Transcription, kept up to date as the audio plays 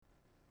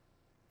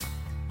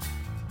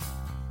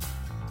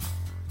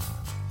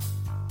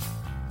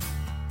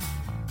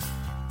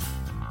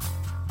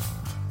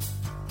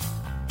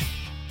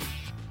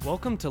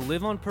Welcome to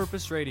Live on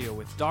Purpose Radio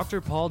with Dr.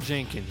 Paul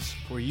Jenkins,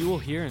 where you will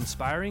hear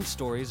inspiring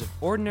stories of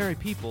ordinary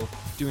people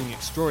doing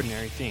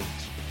extraordinary things.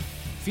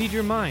 Feed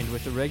your mind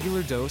with a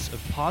regular dose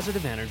of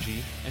positive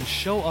energy and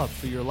show up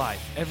for your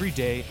life every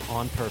day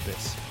on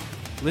purpose.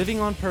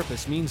 Living on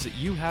purpose means that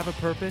you have a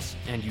purpose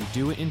and you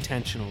do it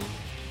intentionally.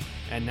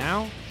 And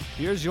now,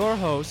 here's your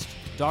host,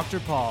 Dr.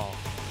 Paul.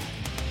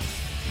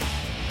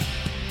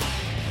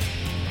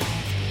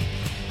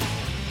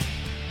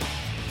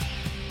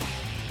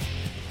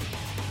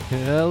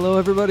 Hello,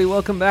 everybody.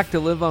 Welcome back to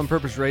Live on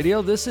Purpose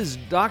Radio. This is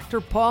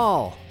Dr.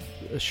 Paul,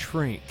 a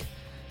shrink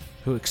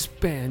who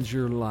expands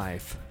your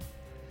life.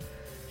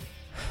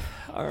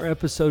 Our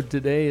episode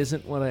today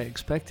isn't what I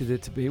expected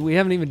it to be. We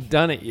haven't even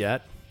done it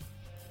yet.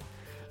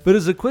 But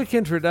as a quick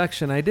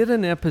introduction, I did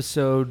an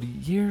episode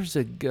years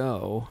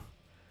ago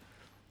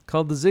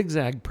called The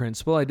Zigzag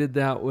Principle. I did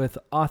that with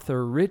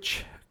author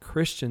Rich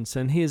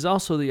Christensen. He is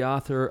also the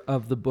author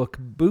of the book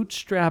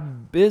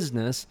Bootstrap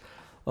Business,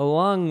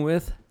 along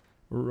with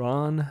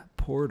Ron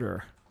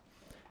Porter.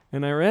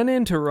 And I ran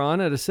into Ron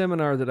at a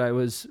seminar that I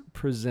was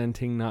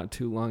presenting not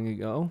too long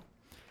ago.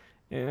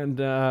 And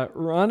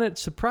Ron, it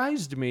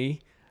surprised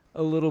me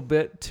a little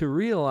bit to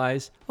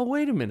realize, oh,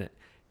 wait a minute.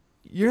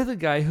 You're the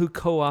guy who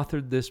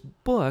co-authored this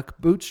book,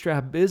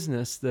 Bootstrap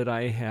Business, that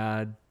I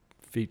had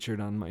featured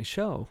on my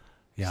show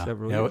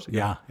several years ago.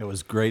 Yeah, it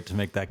was great to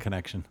make that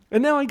connection.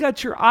 And now I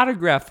got your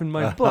autograph in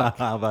my book.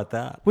 How about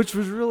that? Which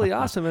was really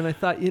awesome. And I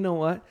thought, you know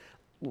what?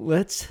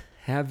 Let's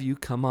have you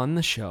come on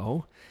the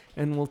show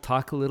and we'll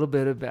talk a little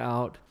bit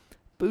about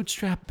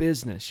bootstrap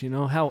business, you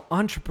know, how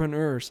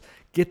entrepreneurs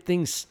get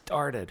things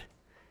started.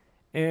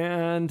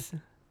 And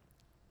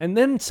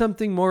then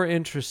something more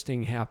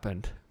interesting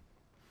happened.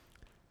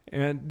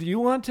 And do you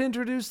want to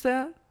introduce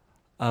that?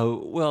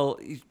 Well,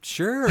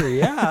 sure.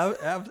 Yeah,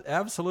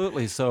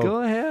 absolutely. So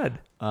go ahead.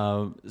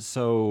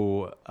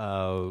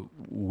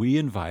 We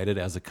invited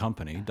as a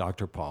company,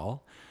 Dr.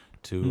 Paul,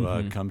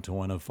 to come to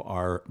one of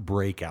our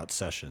breakout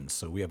sessions.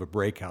 So we have a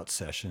breakout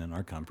session in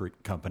our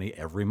company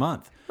every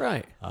month.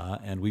 Right.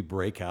 And we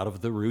break out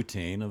of the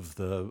routine of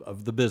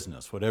the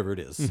business, whatever it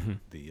is.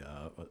 The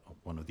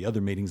one of the other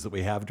meetings that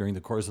we have during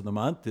the course of the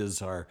month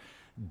is our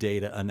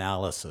data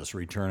analysis,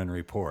 return and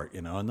report,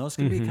 you know, and those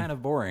can be kind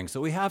of boring.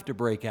 So we have to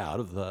break out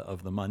of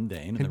the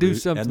mundane and do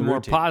something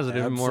more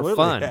positive and more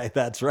fun. Yeah,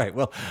 that's right.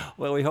 Well,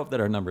 we hope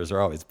that our numbers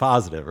are always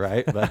positive,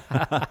 right?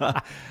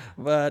 But,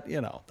 but you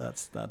know,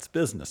 that's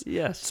business.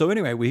 Yes. So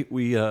anyway,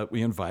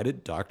 we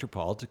invited Dr.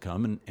 Paul to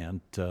come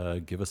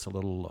and give us a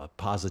little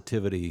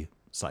positivity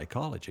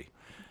psychology.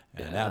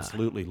 And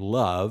absolutely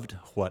loved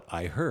what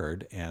I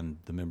heard, and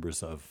the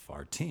members of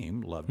our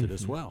team loved it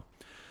as well.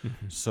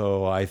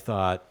 So I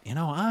thought, you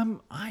know,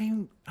 I'm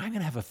going to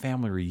have a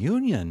family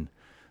reunion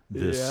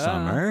this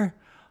summer.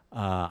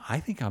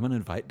 I think I'm going to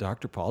invite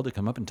Dr. Paul to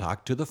come up and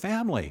talk to the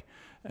family.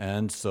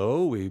 And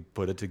so we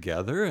put it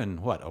together, and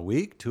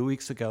 2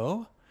 weeks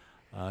ago,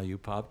 you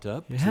popped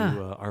up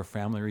to our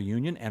family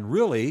reunion and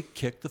really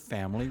kicked the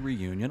family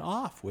reunion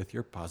off with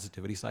your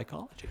positivity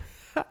psychology.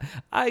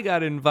 I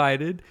got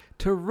invited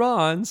to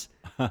Ron's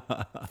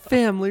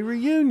family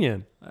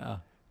reunion.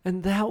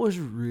 And that was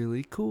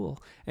really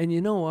cool. And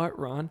you know what,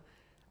 Ron?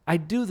 I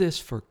do this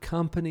for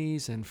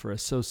companies and for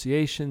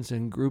associations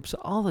and groups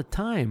all the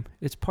time.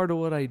 It's part of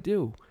what I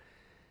do.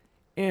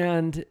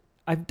 And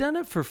I've done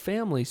it for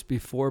families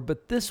before,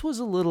 but this was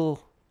a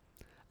little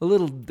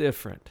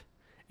different.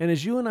 And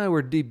as you and I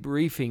were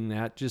debriefing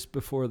that just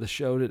before the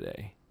show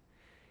today,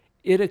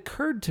 it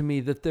occurred to me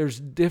that there's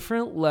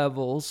different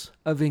levels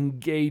of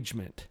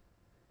engagement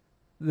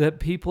that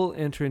people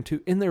enter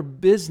into in their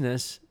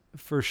business,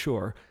 for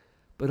sure,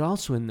 but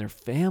also in their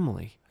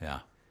family.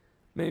 Yeah.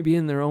 Maybe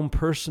in their own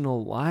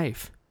personal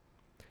life.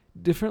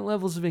 Different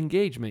levels of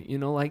engagement. You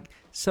know, like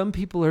some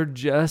people are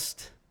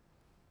just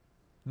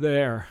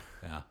there.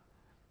 Yeah.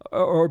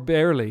 Or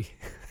barely.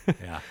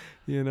 Yeah.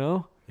 You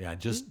know? Yeah,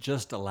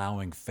 just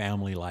allowing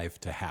family life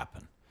to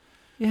happen.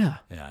 Yeah.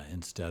 Yeah,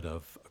 instead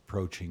of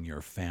approaching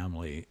your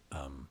family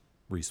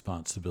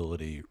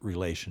responsibility,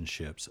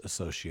 relationships,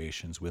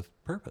 associations with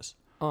purpose.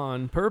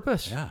 On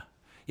purpose. Yeah.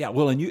 Yeah,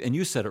 well, and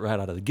you said it right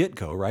out of the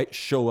get-go, right?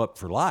 Show up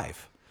for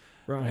life.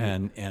 Right.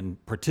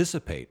 And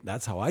participate.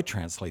 That's how I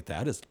translate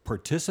that, is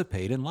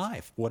participate in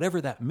life.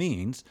 Whatever that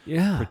means,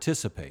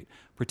 participate.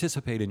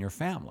 Participate in your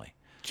family.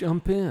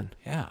 Jump in.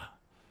 Yeah.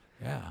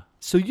 Yeah.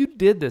 So you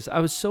did this. I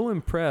was so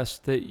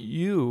impressed that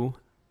you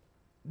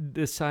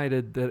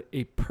decided that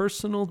a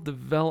personal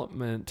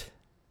development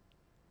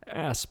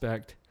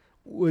aspect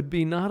would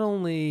be not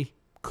only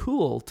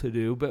cool to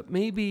do, but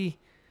maybe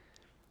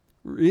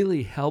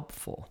really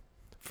helpful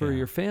for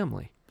your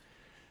family.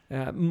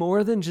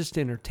 More than just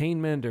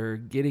entertainment or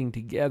getting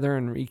together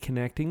and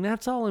reconnecting,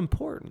 that's all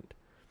important.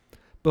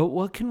 But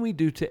what can we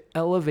do to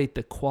elevate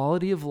the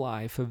quality of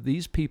life of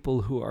these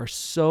people who are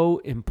so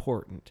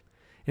important?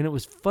 And it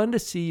was fun to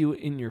see you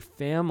in your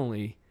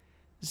family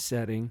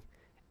setting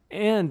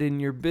and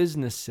in your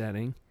business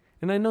setting.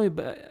 And I know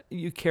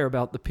you care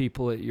about the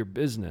people at your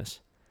business,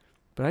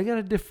 but I got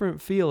a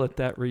different feel at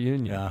that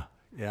reunion.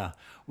 Yeah.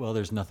 Well,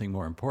 there's nothing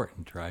more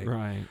important, right?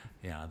 Right.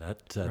 Yeah,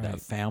 that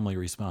Right. family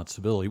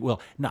responsibility.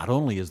 Well, not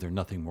only is there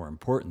nothing more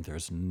important,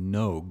 there's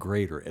no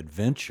greater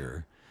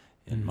adventure,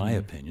 in my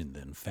opinion,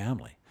 than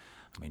family.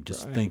 I mean,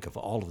 just Right. think of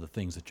all of the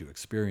things that you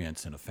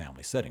experience in a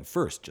family setting.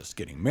 First, just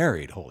getting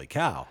married, holy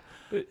cow.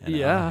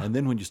 Yeah. And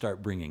then when you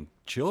start bringing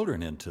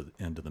children into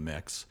the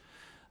mix,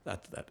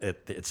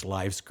 it's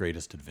life's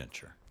greatest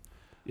adventure.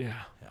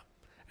 Yeah. Yeah.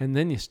 And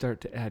then you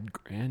start to add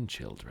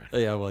grandchildren.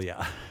 Yeah, well,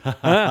 yeah.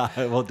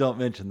 Well, don't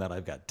mention that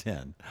I've got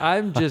 10.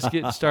 I'm just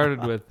getting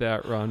started with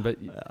that, Ron. But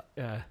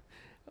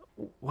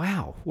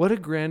wow, what a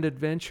grand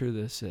adventure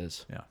this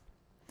is. Yeah.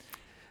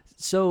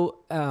 So,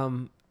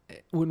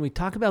 when we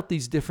talk about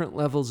these different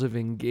levels of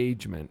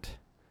engagement,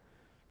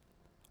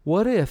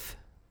 what if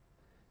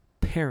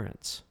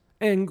parents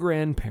and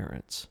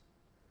grandparents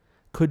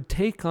could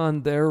take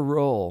on their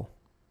role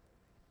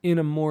in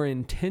a more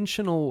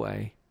intentional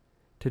way,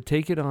 to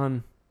take it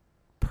on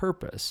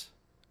purpose,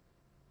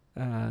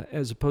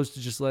 as opposed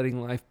to just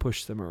letting life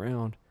push them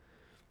around?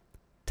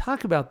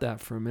 Talk about that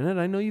for a minute.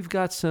 I know you've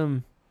got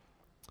some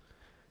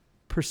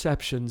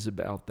perceptions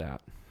about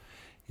that.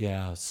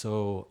 Yeah,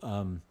 so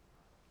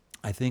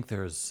I think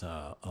there's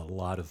a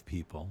lot of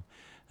people.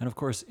 And of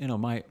course,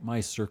 my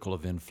circle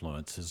of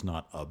influence is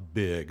not a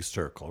big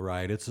circle,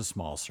 right? It's a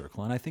small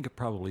circle. And I think it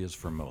probably is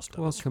for most of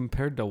Well, us.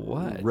 compared to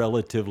what?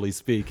 Relatively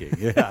speaking.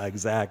 Yeah,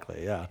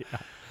 exactly. Yeah.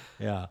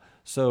 Yeah.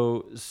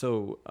 So,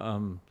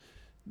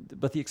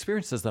 but the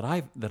experiences that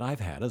I've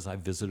had as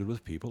I've visited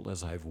with people,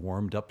 as I've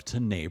warmed up to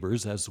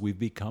neighbors, as we've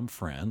become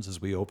friends, as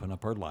we open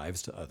up our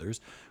lives to others,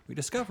 we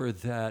discover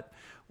that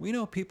we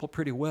know people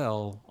pretty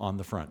well on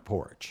the front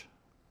porch,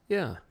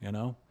 Yeah.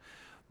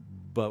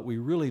 but we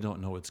really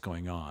don't know what's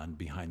going on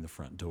behind the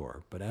front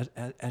door. But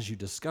as you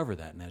discover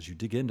that, and as you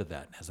dig into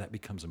that, and as that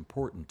becomes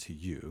important to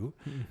you,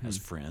 as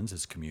friends,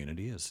 as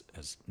community,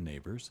 as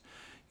neighbors,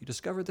 you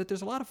discover that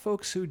there's a lot of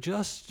folks who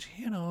just,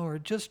 are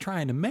just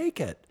trying to make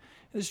it.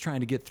 They're just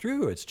trying to get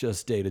through. It's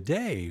just day to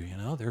day.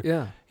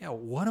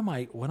 What am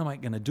I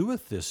going to do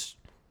with this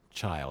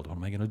child? What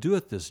am I going to do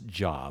with this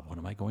job? What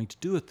am I going to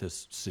do with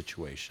this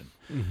situation?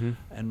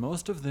 And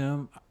most of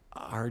them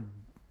are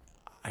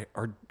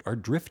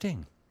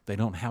drifting. They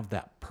don't have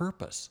that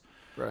purpose.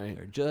 Right.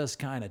 They're just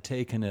kind of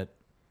taking it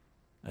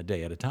a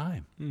day at a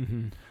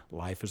time.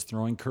 Life is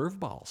throwing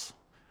curveballs.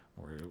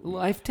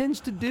 Life tends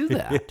to do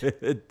that.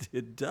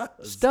 It does.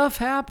 Stuff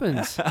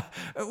happens.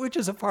 Which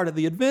is a part of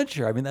the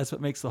adventure. I mean, that's what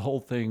makes the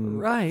whole thing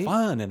Right.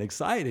 fun and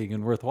exciting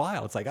and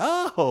worthwhile. It's like,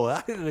 oh,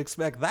 I didn't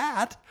expect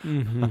that.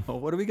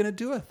 What are we going to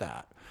do with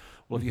that?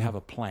 Well, if you have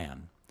a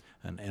plan,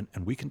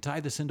 and we can tie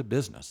this into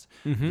business.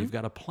 If you've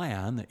got a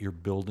plan that you're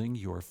building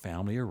your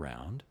family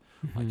around,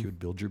 like you would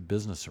build your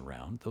business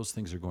around, those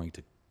things are going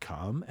to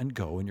come and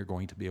go, and you're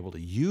going to be able to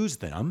use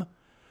them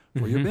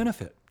for your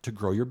benefit, to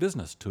grow your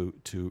business,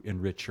 to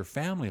enrich your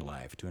family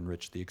life, to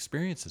enrich the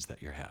experiences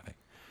that you're having.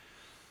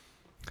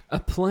 A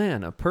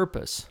plan, a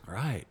purpose.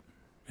 Right.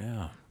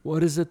 Yeah.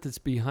 What is it that's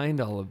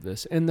behind all of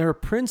this? And there are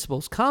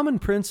principles, common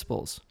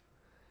principles.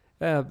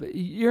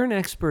 You're an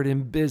expert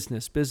in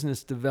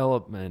business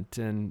development,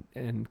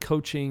 and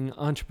coaching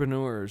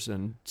entrepreneurs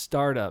and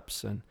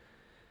startups. And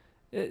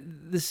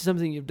this is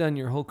something you've done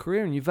your whole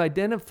career, and you've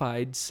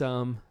identified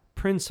some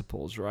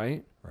principles,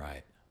 right?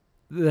 Right.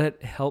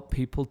 That help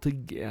people to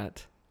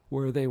get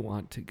where they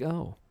want to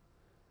go.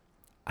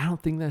 I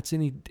don't think that's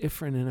any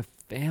different in a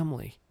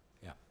family.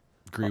 Yeah.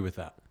 Agree with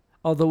that.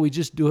 Although we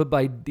just do it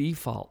by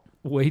default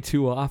way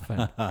too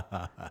often.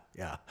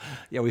 Yeah.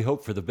 Yeah, we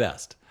hope for the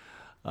best.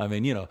 I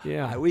mean, Yeah.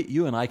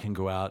 you and I can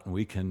go out and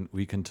we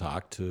can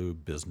talk to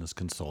business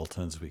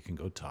consultants. We can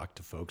go talk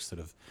to folks that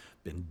have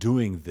been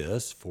doing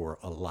this for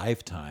a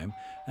lifetime,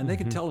 and they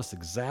can tell us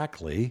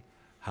exactly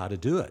how to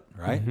do it.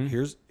 Right?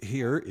 Here's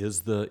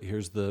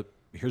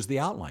the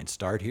outline.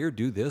 Start here,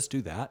 do this,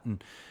 do that,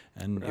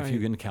 and if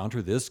you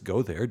encounter this,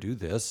 go there, do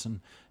this,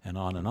 and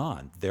on and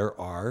on. There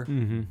are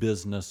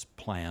business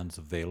plans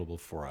available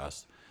for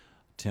us,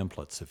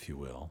 templates, if you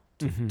will,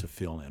 to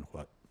fill in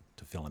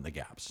the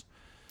gaps.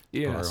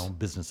 Put our own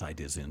business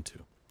ideas into.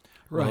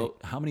 Right. Well,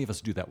 how many of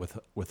us do that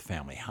with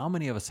family? How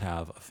many of us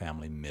have a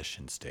family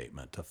mission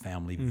statement, a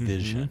family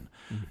vision?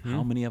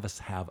 How many of us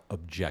have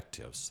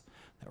objectives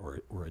that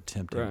we're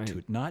attempting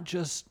to not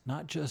just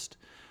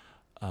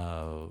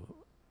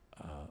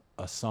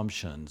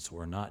assumptions,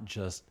 or not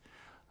just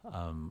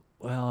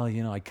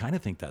I kind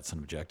of think that's an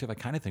objective. I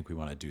kind of think we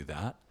want to do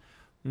that,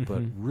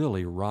 but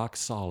really rock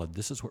solid.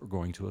 This is what we're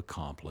going to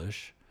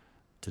accomplish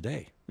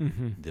today,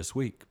 this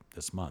week,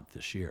 this month,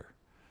 this year.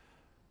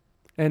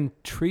 And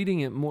treating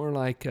it more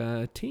like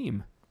a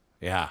team.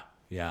 Yeah.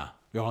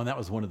 Oh, and that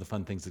was one of the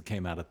fun things that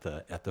came out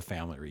at the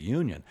family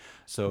reunion.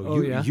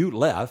 So you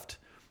left,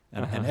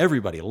 and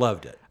everybody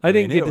loved it. I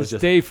didn't get to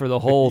stay for the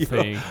whole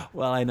thing.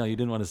 Well, I know you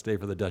didn't want to stay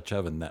for the Dutch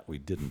oven that we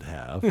didn't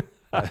have.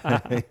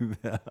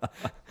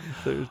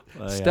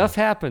 Stuff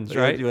happens,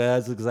 right?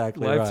 That's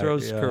exactly right. Life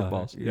throws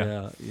curveballs.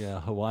 Yeah.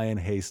 Hawaiian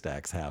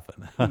haystacks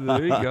happen.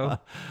 There you go.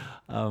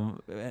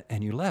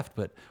 And you left,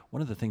 but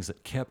one of the things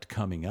that kept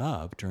coming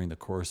up during the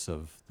course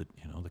of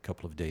the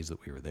couple of days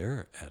that we were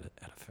there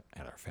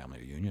at our family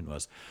reunion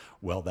was,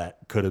 well, that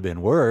could have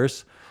been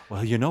worse.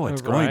 Well,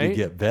 it's going to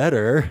get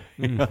better.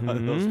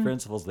 Those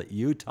principles that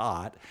you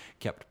taught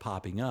kept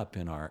popping up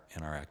in our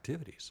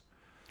activities.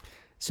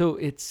 So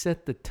it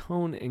set the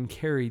tone and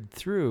carried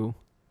through.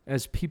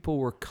 As people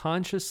were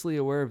consciously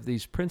aware of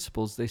these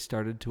principles, they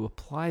started to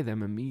apply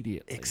them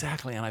immediately.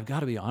 Exactly. And I've got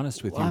to be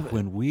honest with you.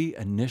 When we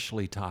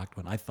initially talked,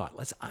 when I thought,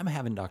 I'm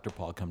having Dr.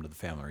 Paul come to the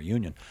family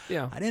reunion,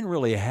 I didn't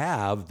really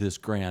have this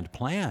grand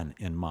plan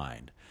in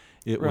mind.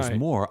 It was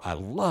more, I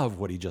love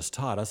what he just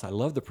taught us. I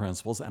love the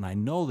principles, and I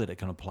know that it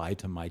can apply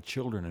to my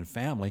children and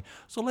family.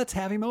 So let's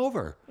have him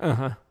over.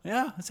 Yeah,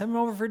 let's have him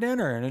over for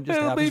dinner. And it just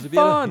happens to be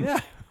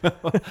fun.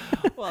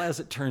 Well, as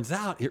it turns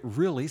out, it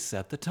really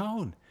set the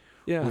tone.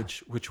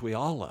 Which we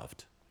all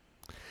loved.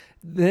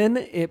 Then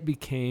it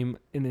became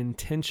an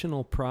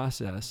intentional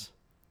process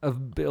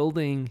of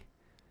building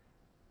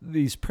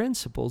these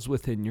principles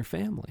within your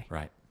family.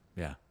 Right.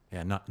 Yeah.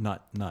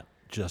 Not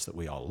just that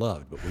we all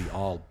loved, but we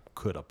all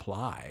could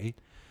apply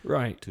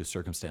to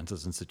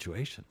circumstances and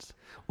situations.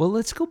 Well,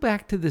 let's go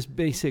back to this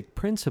basic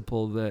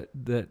principle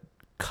that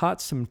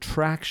caught some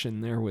traction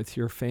there with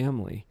your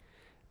family.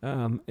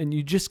 And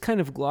you just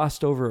kind of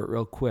glossed over it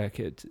real quick.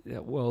 It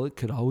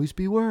could always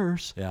be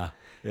worse. Yeah.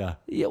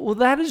 Well,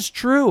 that is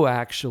true,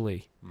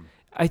 actually.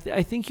 I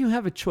think you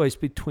have a choice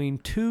between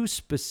two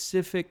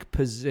specific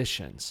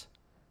positions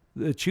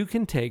that you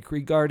can take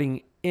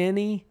regarding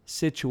any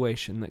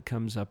situation that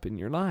comes up in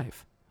your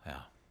life.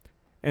 Yeah.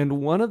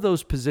 And one of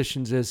those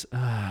positions is,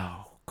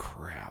 oh,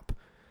 crap.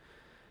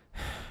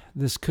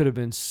 This could have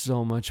been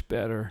so much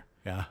better.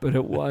 Yeah. But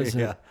it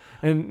wasn't. Yeah.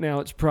 And now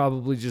it's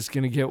probably just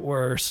going to get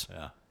worse.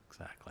 Yeah,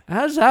 exactly.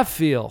 How does that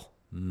feel?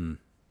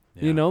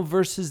 Yeah.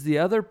 Versus the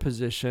other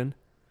position,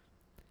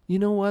 you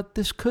know what?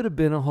 This could have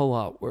been a whole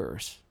lot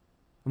worse.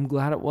 I'm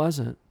glad it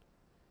wasn't.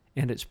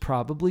 And it's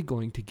probably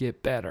going to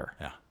get better.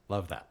 Yeah,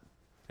 love that.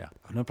 Yeah,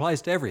 and it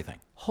applies to everything.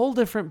 Whole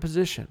different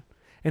position.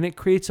 And it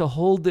creates a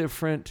whole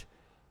different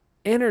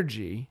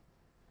energy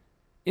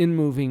in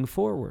moving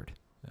forward.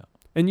 Yeah.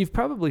 And you've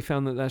probably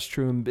found that that's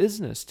true in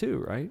business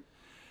too, right?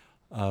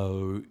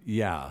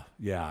 Yeah,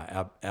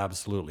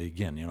 absolutely.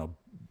 Again,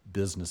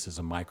 business is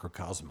a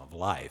microcosm of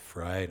life,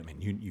 right? I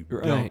mean,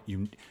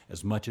 you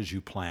as much as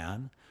you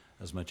plan,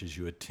 as much as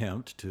you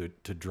attempt to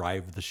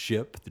drive the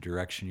ship the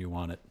direction you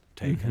want it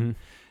taken,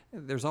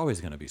 there's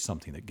always going to be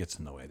something that gets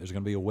in the way. There's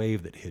going to be a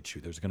wave that hits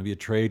you. There's going to be a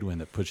trade wind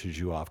that pushes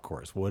you off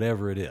course,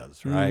 whatever it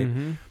is, right?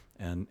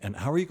 And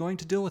how are you going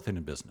to deal with it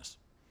in business?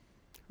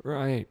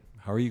 Right.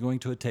 How are you going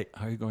to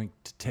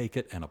take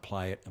it and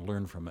apply it and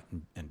learn from it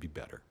and be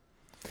better?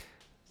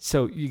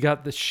 So you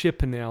got the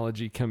ship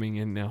analogy coming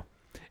in now.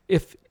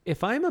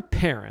 If I'm a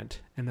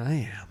parent, and I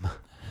am,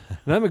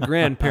 and I'm a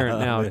grandparent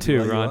now too,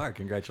 well, Ron. You are.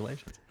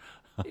 Congratulations.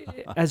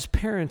 As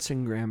parents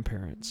and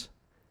grandparents,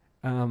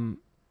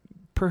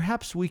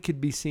 perhaps we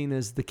could be seen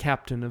as the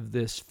captain of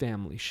this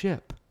family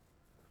ship.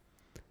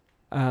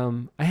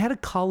 I had a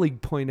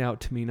colleague point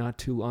out to me not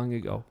too long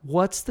ago,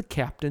 what's the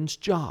captain's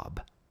job?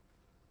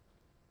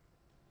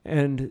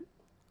 And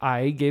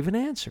I gave an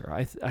answer.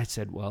 I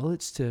said, well,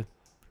 it's to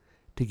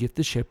get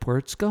the ship where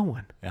it's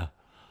going. Yeah.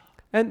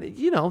 And,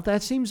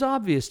 that seems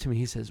obvious to me.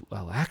 He says,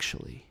 well,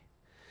 actually,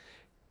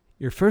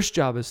 your first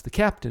job as the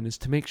captain is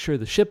to make sure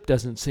the ship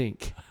doesn't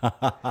sink.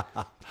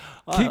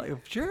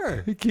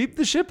 Sure. Keep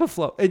the ship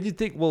afloat. And you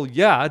think, well,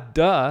 yeah,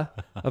 duh,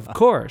 of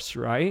course,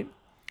 right?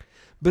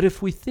 But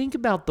if we think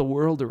about the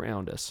world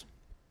around us,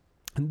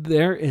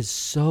 there is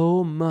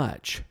so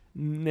much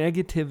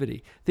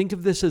negativity. Think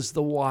of this as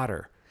the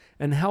water.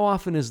 And how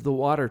often is the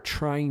water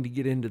trying to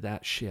get into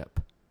that ship?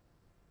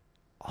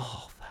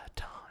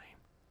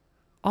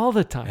 All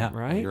the time,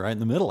 right? You're right in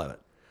the middle of it.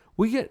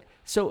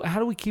 So how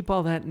do we keep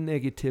all that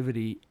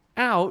negativity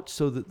out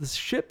so that the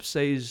ship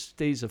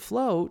stays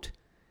afloat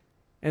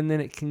and then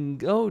it can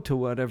go to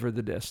whatever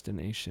the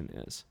destination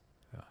is?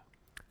 Yeah.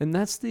 And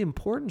that's the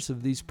importance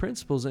of these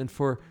principles, and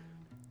for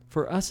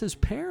us as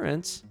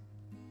parents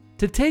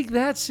to take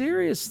that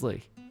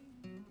seriously.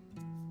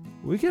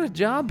 We got a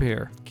job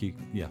here.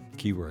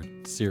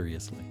 Keyword,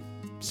 seriously.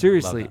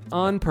 Seriously,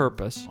 on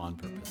purpose. On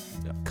purpose,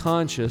 yeah.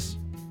 Conscious.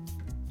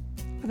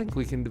 I think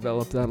we can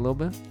develop that a little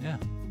bit. Yeah,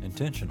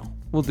 intentional.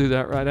 We'll do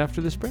that right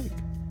after this break.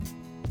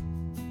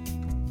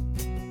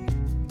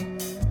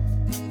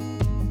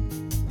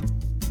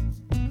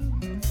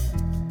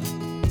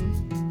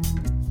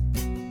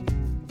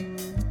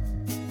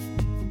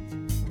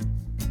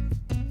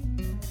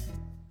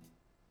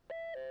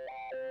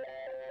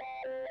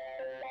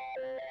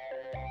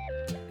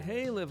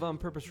 Hey, Live on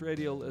Purpose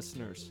Radio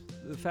listeners.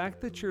 The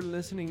fact that you're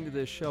listening to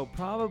this show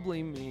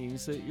probably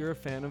means that you're a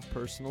fan of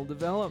personal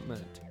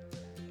development.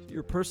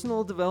 Your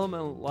personal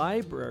development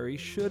library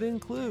should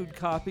include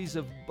copies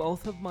of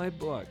both of my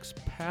books,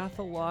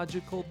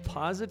 Pathological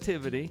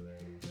Positivity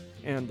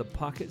and the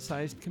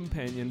pocket-sized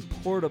companion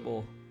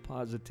Portable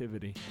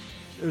Positivity.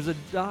 There's a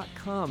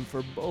 .com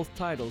for both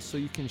titles, so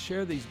you can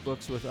share these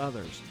books with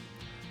others.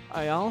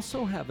 I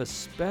also have a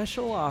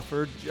special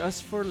offer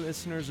just for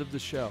listeners of the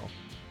show.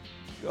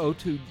 Go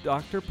to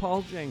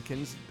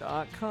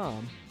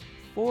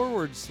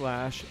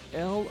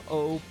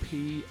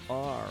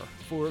drpauljenkins.com/LOPR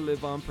for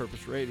Live on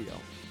Purpose Radio.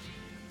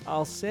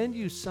 I'll send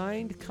you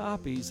signed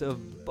copies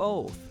of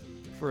both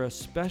for a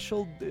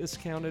special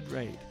discounted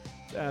rate.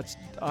 That's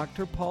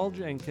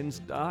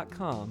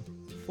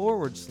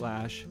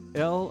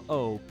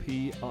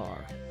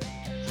drpauljenkins.com/LOPR.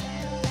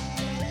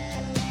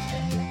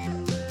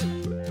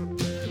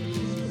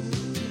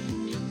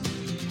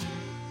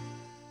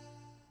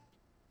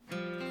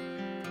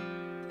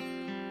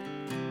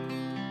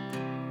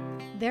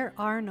 There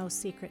are no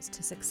secrets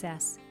to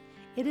success.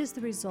 It is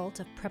the result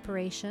of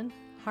preparation,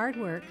 hard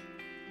work,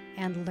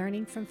 and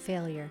learning from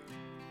failure.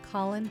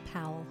 Colin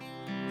Powell.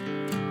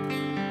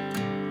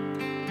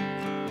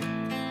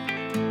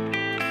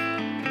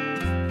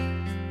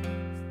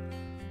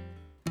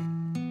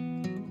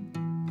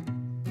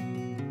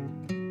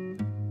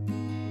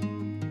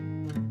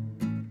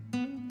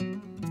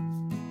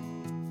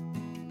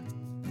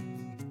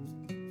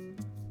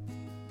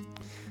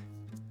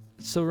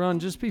 So, Ron,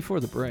 just before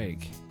the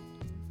break,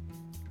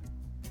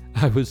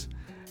 I was,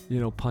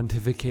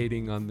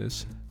 pontificating on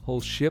this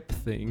whole ship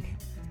thing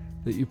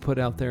that you put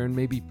out there, and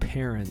maybe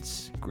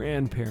parents,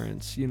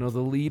 grandparents, the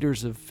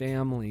leaders of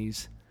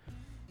families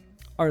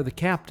are the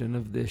captain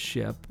of this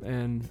ship.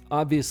 And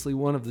obviously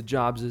one of the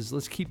jobs is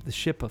let's keep the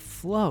ship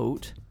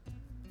afloat.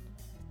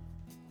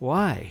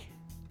 Why?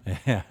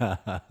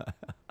 Yeah,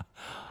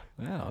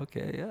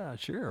 okay, yeah,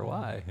 sure,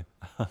 why?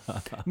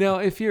 Now,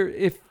 if you're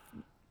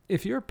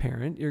a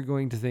parent, you're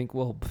going to think,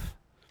 well,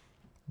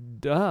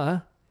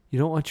 duh, you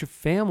don't want your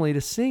family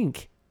to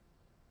sink.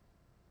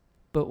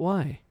 But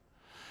why?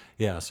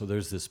 Yeah, so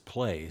there's this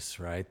place,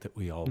 right, that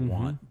we all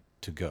want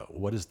to go.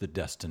 What is the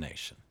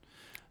destination?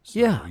 So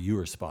Yeah. you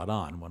were spot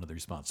on. One of the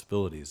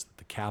responsibilities that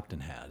the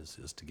captain has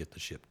is to get the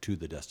ship to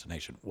the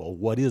destination. Well,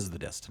 what is the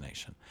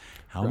destination?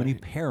 How many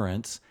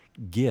parents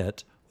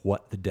get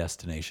what the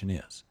destination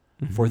is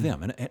for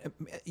them? And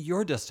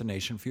your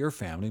destination for your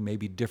family may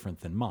be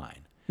different than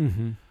mine.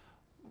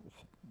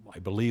 I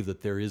believe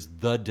that there is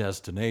the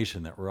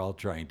destination that we're all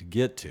trying to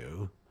get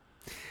to.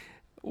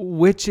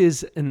 Which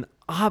is an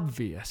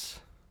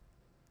obvious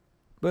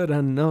but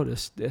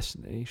unnoticed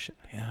destination.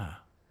 Yeah.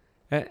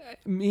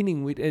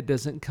 Meaning it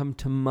doesn't come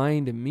to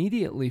mind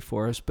immediately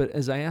for us, but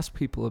as I ask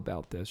people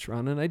about this,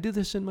 Ron, and I do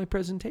this in my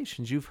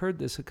presentations, you've heard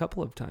this a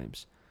couple of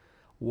times.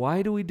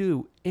 Why do we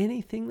do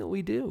anything that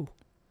we do?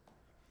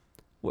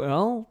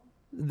 Well,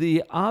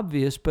 the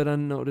obvious but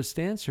unnoticed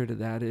answer to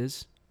that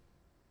is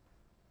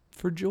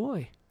for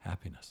joy.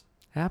 Happiness,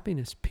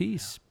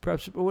 peace,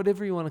 perhaps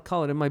whatever you want to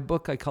call it. In my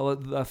book, I call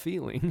it the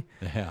feeling.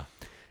 Yeah.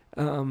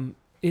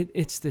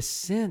 It's the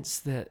sense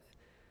that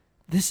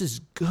this is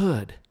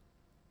good.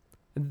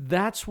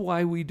 That's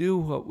why we do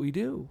what we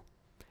do.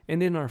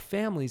 And in our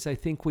families, I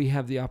think we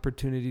have the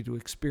opportunity to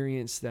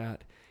experience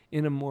that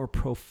in a more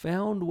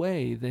profound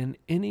way than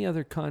any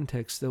other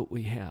context that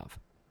we have.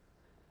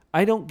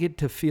 I don't get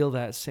to feel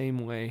that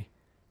same way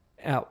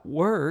at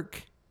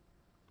work.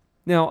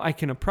 Now, I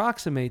can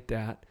approximate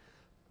that,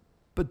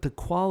 but the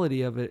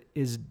quality of it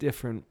is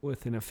different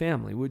within a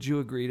family. Would you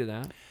agree to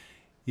that?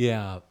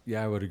 Yeah,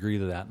 I would agree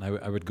to that. And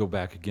I would go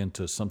back again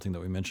to something that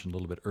we mentioned a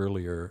little bit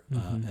earlier,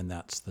 and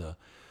that's the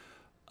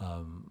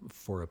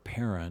for a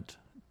parent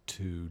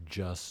to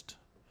just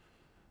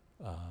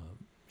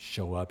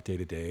show up day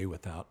to day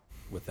without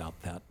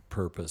that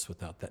purpose,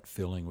 without that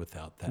feeling,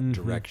 without that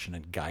direction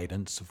and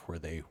guidance of where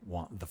they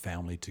want the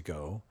family to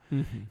go,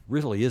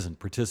 really isn't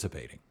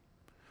participating.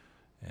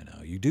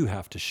 You do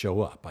have to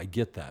show up. I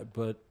get that,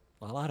 but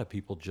a lot of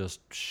people just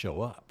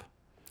show up.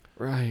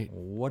 Right.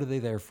 What are they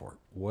there for?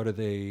 What are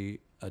they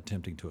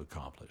attempting to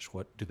accomplish?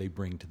 What do they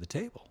bring to the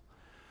table?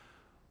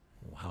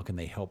 How can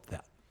they help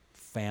that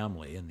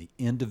family and the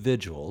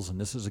individuals?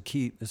 And this is a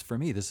key. For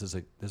me, this is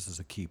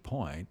a key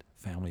point.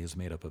 Family is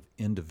made up of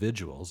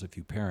individuals. If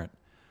you parent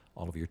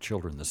all of your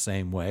children the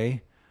same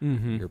way,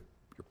 you're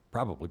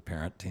probably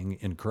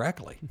parenting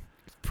incorrectly.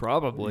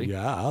 Probably.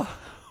 Yeah.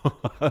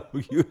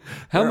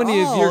 How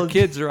many of your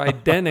kids are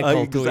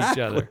identical to each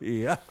other?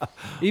 Yeah.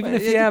 Even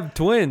if you have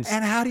twins.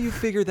 And how do you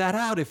figure that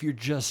out if you're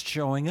just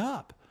showing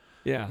up?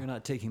 Yeah. You're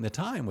not taking the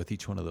time with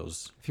each one of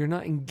those. If you're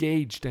not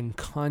engaged and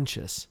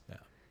conscious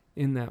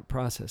in that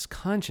process,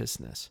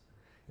 consciousness,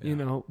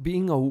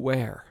 being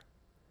aware.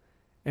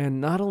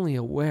 And not only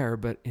aware,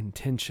 but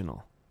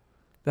intentional.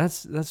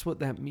 That's what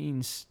that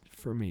means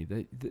for me.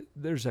 That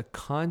there's a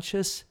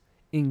conscious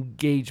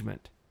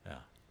engagement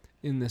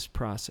in this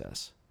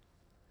process.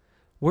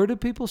 Where do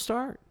people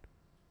start?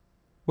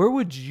 Where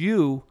would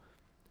you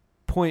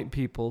point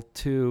people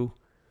to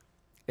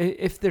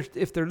if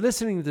they're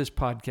listening to this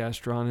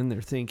podcast, Ron, and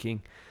they're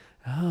thinking,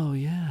 "Oh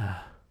yeah,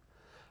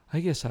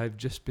 I guess I've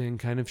just been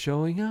kind of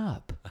showing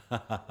up.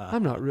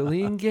 I'm not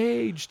really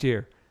engaged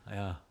here."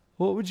 Yeah.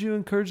 What would you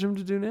encourage them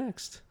to do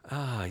next?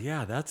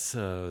 Yeah, that's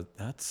a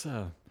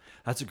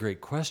great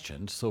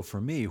question. So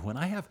for me, when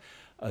I have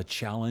a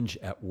challenge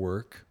at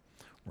work,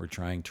 we're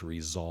trying to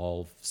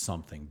resolve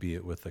something, be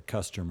it with a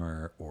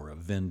customer or a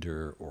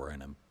vendor or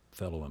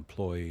fellow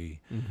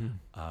employee.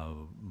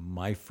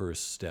 My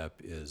first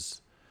step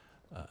is,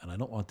 and I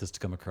don't want this to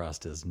come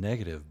across as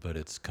negative, but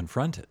it's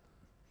confront it.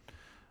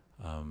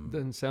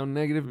 Doesn't sound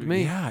negative to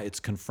me. Yeah,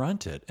 it's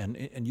confront it,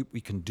 and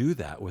we can do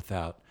that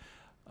without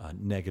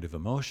negative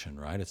emotion,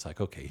 right? It's like,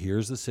 okay,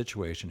 here's the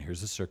situation,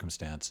 here's the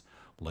circumstance.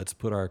 Let's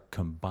put our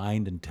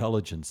combined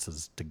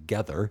intelligences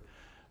together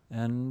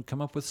and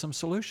come up with some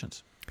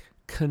solutions.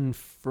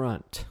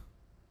 Confront.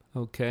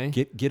 Okay.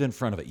 Get in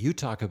front of it. You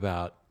talk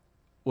about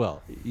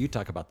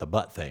the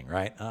butt thing,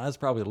 right? That's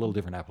probably a little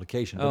different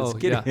application,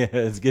 but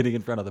it's getting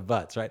in front of the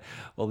butts, right?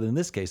 Well, in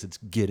this case, it's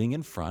getting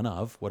in front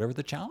of whatever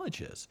the challenge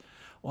is.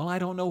 Well, I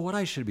don't know what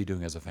I should be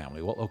doing as a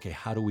family. Well, okay,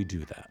 how do we do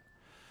that?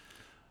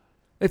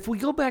 If we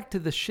go back to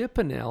the ship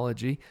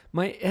analogy,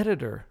 my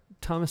editor,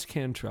 Thomas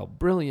Cantrell,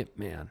 brilliant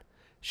man,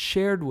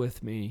 shared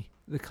with me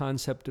the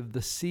concept of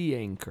the sea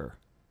anchor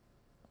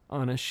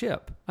on a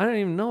ship. I don't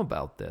even know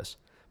about this,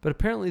 but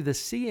apparently the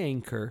sea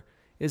anchor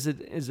is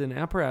an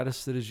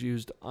apparatus that is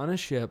used on a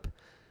ship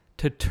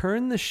to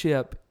turn the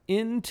ship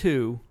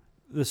into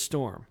the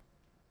storm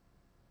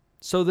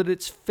so that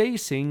it's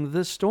facing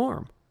the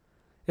storm.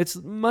 It's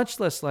much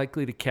less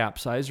likely to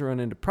capsize or run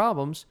into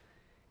problems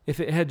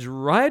if it heads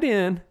right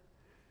in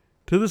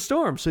to the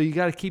storm. So you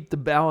got to keep the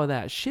bow of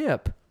that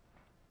ship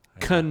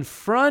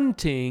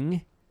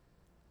confronting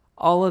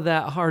all of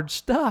that hard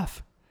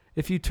stuff.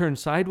 If you turn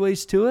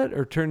sideways to it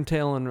or turn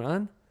tail and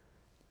run,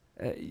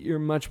 you're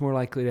much more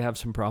likely to have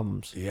some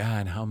problems. Yeah,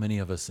 and how many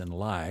of us in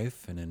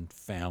life and in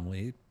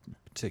family in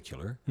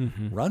particular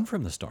run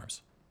from the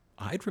storms,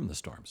 hide from the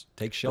storms,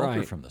 take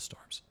shelter from the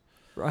storms?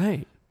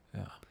 Right.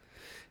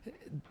 Yeah.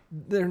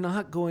 They're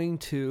not going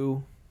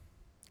to,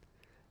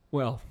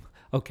 well,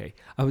 okay,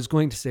 I was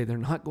going to say they're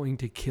not going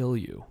to kill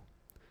you,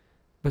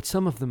 but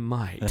some of them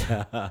might.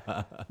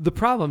 The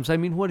problems, I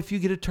mean, what if you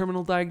get a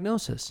terminal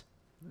diagnosis?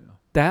 Yeah.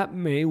 That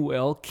may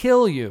well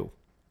kill you.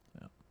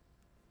 Yeah.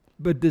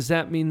 But does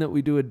that mean that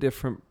we do a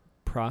different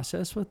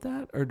process with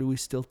that, or do we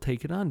still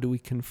take it on? Do we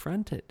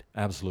confront it?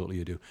 Absolutely,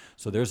 you do.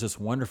 So there's this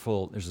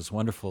wonderful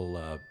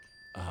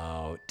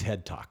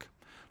TED Talk.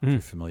 If you're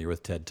familiar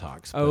with TED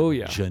Talks. Oh,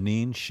 yeah.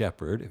 Janine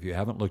Shepherd, if you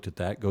haven't looked at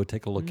that, go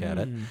take a look at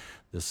it.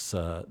 This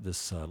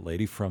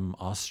lady from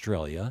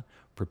Australia,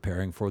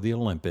 preparing for the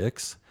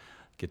Olympics,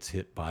 gets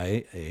hit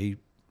by a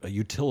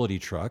utility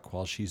truck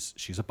while she's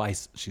a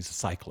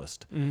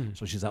cyclist.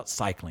 So she's out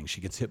cycling.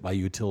 She gets hit by a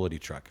utility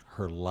truck.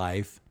 Her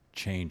life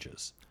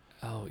changes.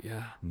 Oh,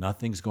 yeah.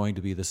 Nothing's going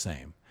to be the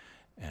same.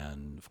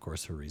 And, of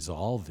course, her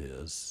resolve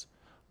is,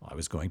 I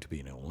was going to be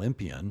an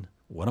Olympian.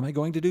 What am I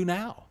going to do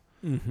now?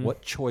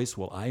 What choice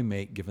will I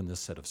make given this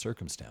set of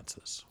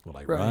circumstances? Will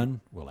I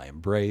run? Will I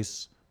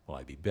embrace? Will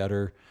I be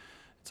better?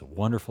 It's a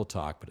wonderful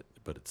talk,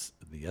 but it's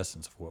the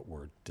essence of what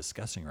we're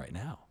discussing right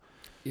now.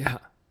 Yeah.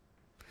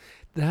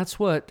 That's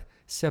what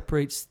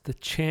separates the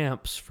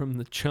champs from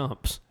the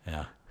chumps.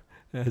 Yeah.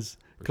 As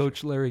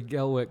Coach Larry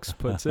Gelwicks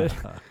puts it.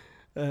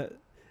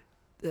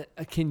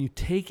 Can you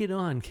take it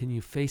on? Can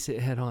you face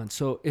it head on?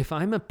 So if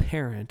I'm a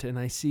parent and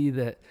I see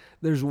that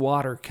there's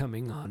water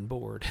coming on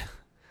board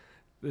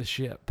the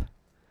ship,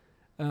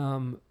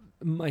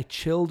 my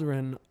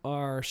children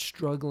are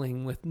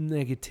struggling with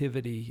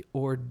negativity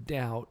or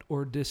doubt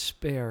or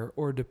despair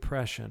or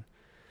depression,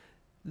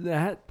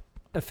 that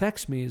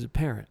affects me as a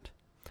parent.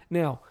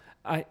 Now,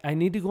 I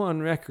need to go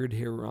on record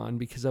here, Ron,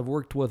 because I've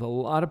worked with a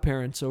lot of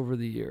parents over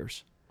the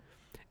years.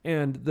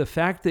 And the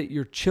fact that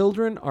your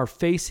children are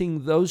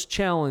facing those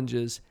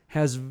challenges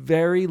has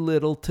very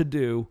little to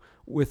do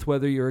with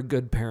whether you're a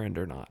good parent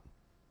or not.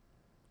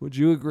 Would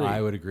you agree?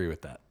 I would agree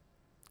with that.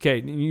 Okay,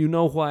 you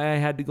know why I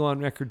had to go on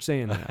record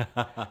saying that,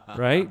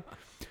 right?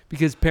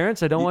 Because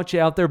parents, I don't want you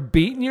out there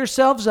beating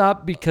yourselves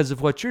up because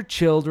of what your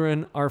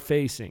children are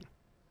facing.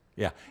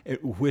 Yeah,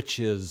 which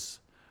is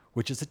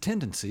a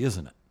tendency,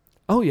 isn't it?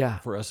 Oh, yeah.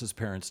 For us as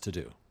parents to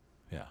do.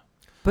 Yeah.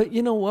 But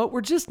you know what?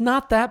 We're just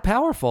not that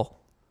powerful.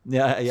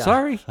 Yeah.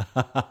 Sorry.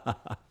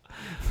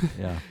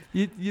 Yeah.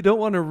 You don't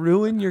want to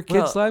ruin your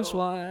kids' lives?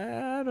 Well,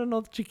 I don't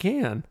know that you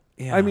can.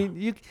 Yeah. I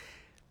mean,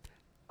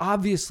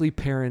 obviously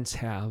parents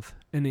have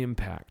an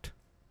impact,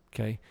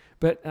 okay?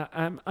 But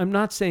I'm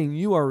not saying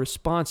you are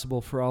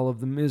responsible for all of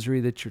the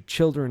misery that your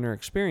children are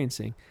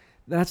experiencing.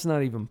 That's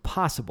not even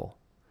possible.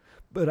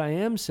 But I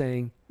am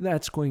saying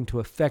that's going to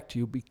affect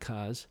you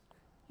because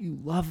you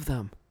love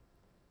them.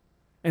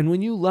 And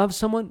when you love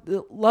someone,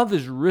 love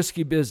is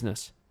risky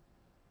business,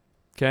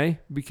 okay?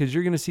 Because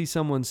you're going to see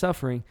someone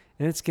suffering,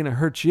 and it's going to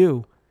hurt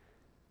you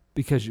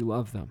because you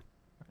love them.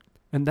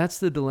 And that's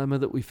the dilemma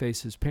that we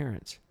face as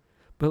parents.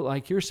 But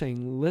like you're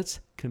saying, let's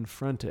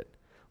confront it.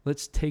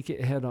 Let's take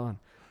it head on.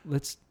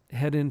 Let's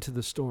head into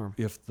the storm.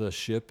 If the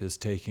ship is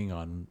taking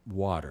on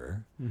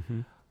water,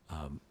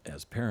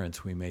 as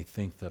parents, we may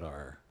think that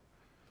our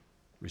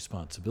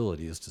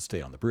responsibility is to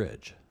stay on the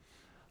bridge.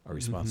 Our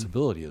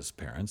responsibility as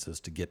parents is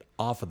to get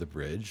off of the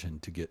bridge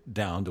and to get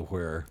down to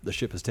where the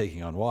ship is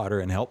taking on water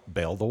and help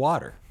bail the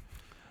water.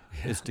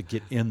 Is to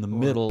get in the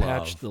middle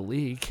patch of the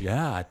leak.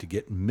 Yeah, to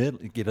get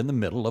in the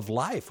middle of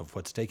life, of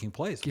what's taking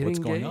place, Get what's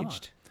engaged. going on.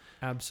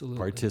 Absolutely.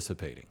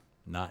 Participating,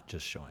 not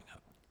just showing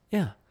up.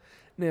 Yeah.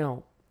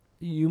 Now,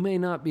 you may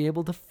not be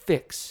able to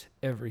fix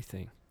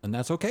everything. And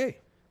that's okay.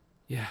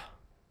 Yeah.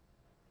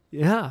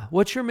 Yeah.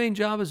 What's your main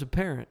job as a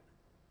parent?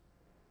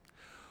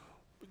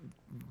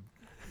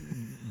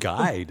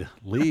 Guide,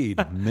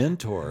 lead,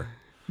 mentor.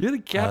 You're the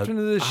captain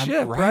of the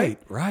ship, right?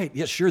 Right.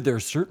 Yeah, sure. There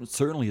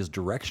certainly is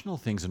directional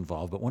things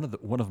involved, but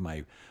one of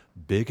my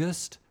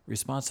biggest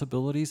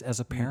responsibilities as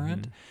a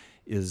parent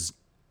is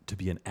to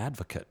be an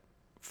advocate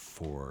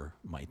for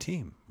my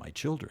team, my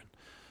children,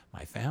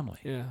 my family.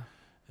 Yeah.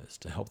 Is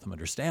to help them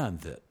understand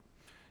that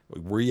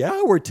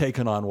we're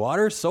taking on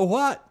water. So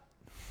what?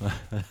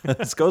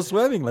 Let's go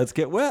swimming. Let's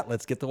get wet.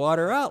 Let's get the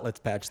water out. Let's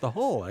patch the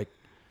hole. Like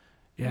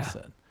you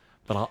said.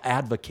 But I'll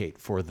advocate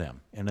for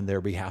them and in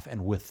their behalf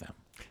and with them.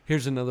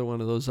 Here's another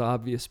one of those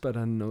obvious but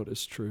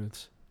unnoticed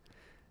truths.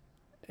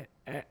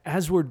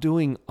 As we're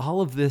doing all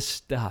of this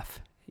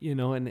stuff,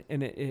 and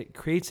it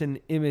creates an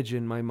image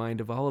in my mind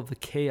of all of the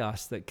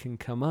chaos that can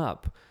come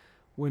up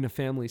when a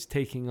family's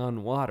taking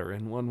on water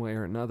in one way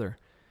or another.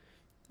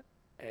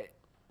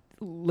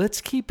 Let's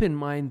keep in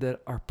mind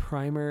that our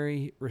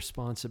primary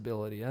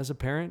responsibility as a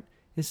parent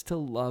is to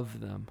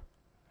love them,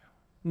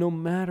 no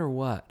matter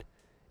what,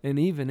 and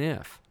even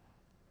if.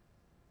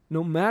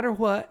 No matter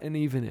what, and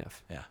even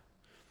if. Yeah.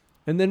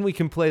 And then we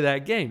can play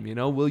that game,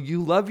 Will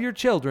you love your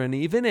children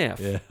even if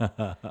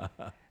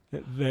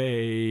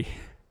they...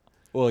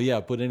 Well, yeah,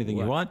 put anything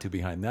you want to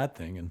behind that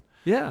thing. And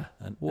yeah.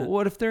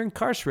 What if they're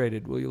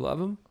incarcerated? Will you love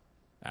them?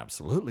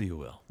 Absolutely you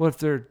will. What if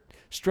they're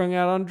strung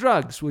out on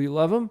drugs? Will you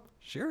love them?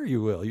 Sure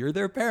you will. You're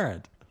their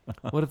parent.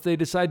 What if they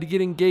decide to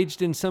get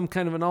engaged in some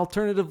kind of an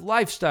alternative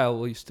lifestyle?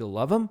 Will you still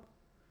love them?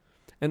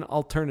 An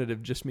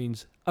alternative just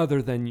means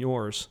other than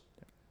yours,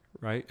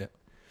 right?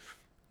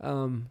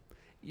 Yeah.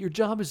 Your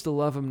job is to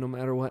love them no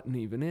matter what and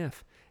even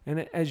if.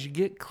 And as you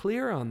get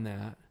clear on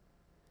that,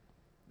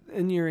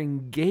 and your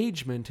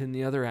engagement in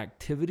the other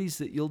activities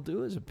that you'll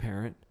do as a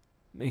parent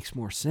makes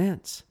more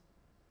sense.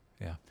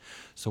 Yeah.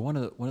 So one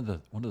of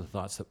the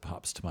thoughts that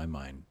pops to my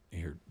mind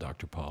here,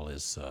 Dr. Paul,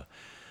 is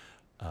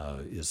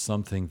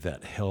something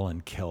that Helen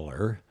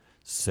Keller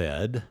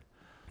said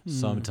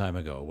some time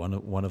ago.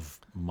 One of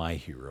my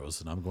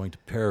heroes, and I'm going to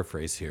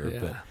paraphrase here,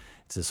 but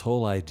it's this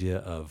whole idea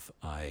of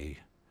I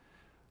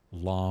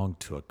long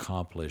to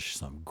accomplish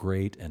some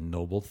great and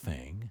noble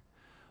thing,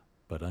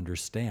 but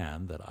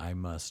understand that I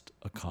must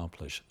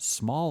accomplish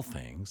small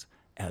things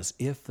as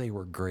if they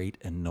were great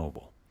and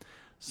noble.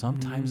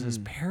 Sometimes as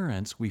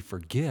parents, we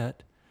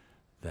forget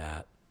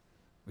that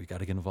we got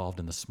to get involved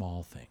in the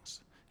small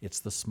things.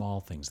 It's the small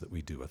things that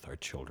we do with our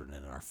children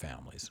and our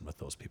families and with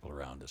those people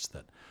around us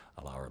that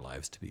allow our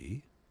lives to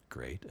be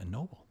great and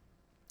noble.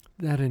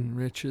 That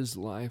enriches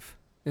life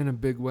in a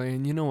big way.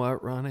 And you know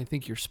what, Ron? I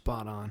think you're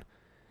spot on.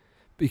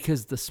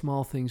 Because the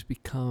small things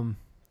become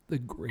the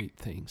great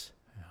things.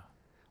 Yeah.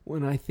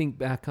 When I think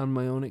back on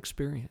my own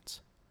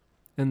experience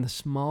and the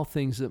small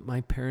things that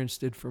my parents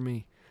did for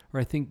me, or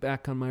I think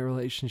back on my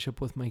relationship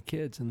with my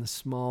kids and the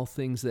small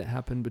things that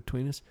happened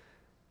between us,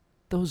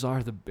 those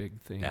are the big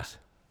things. Yeah.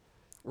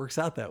 Works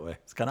out that way.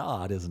 It's kind of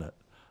odd, isn't it?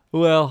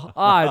 Well,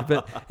 odd,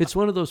 but it's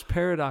one of those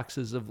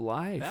paradoxes of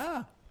life.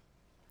 Yeah.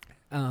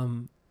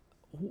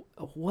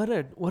 What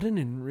an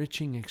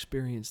enriching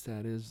experience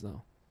that is,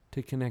 though,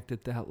 to connect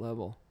at that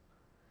level.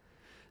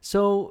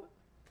 So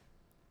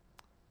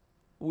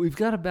we've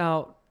got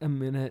about a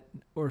minute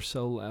or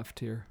so left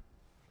here.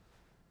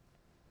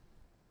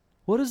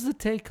 What is the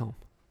take home?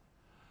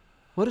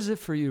 What is it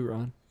for you,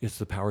 Ron? It's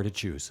the power to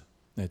choose.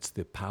 It's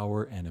the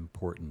power and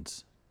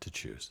importance to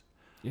choose.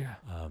 Yeah.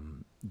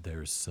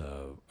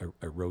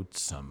 I wrote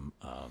some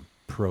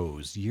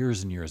prose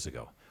years and years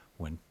ago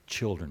when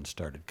children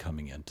started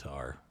coming into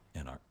our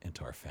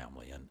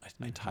family, and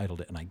I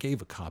titled it, and I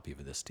gave a copy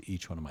of this to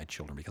each one of my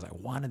children because I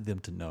wanted them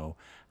to know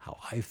how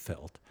I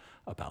felt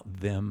about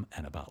them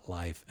and about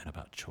life and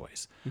about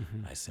choice.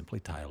 And I simply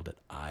titled it,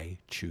 "I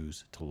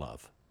Choose to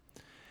Love."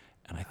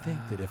 And I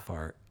think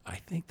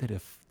that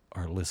if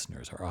our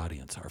listeners, our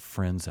audience, our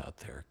friends out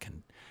there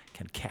can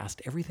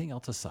cast everything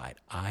else aside,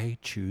 I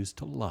choose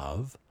to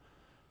love,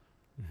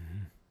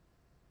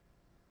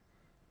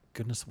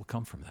 goodness will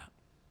come from that.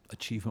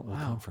 Achievement will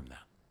come from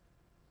that.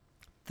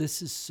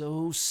 This is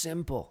so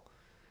simple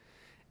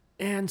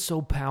and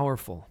so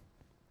powerful.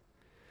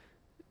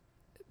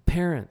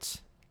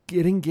 Parents,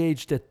 get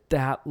engaged at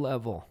that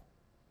level.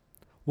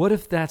 What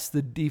if that's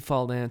the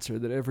default answer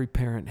that every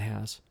parent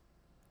has?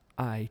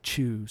 I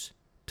choose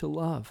to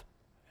love.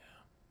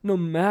 No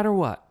matter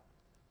what.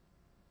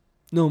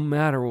 No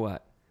matter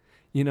what.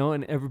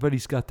 And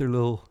everybody's got their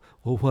little,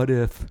 well, what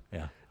if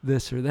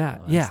this or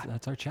that? Well,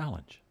 that's our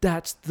challenge.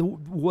 That's the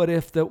what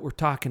if that we're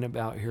talking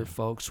about here,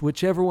 folks.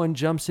 Whichever one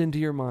jumps into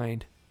your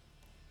mind,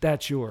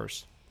 that's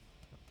yours.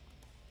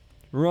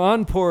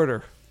 Ron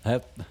Porter,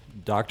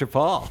 Dr.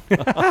 Paul.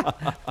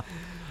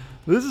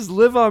 This is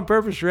Live on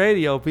Purpose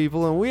Radio,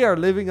 people, and we are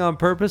living on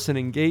purpose and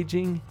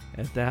engaging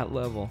at that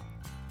level.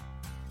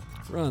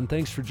 Ron,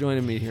 thanks for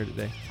joining me here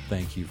today.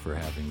 Thank you for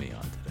having me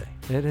on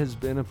today. It has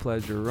been a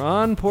pleasure.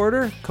 Ron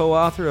Porter,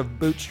 co-author of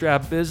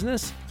Bootstrap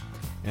Business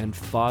and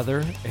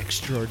father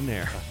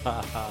extraordinaire.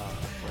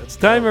 It's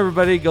time,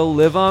 everybody, go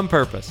live on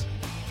purpose.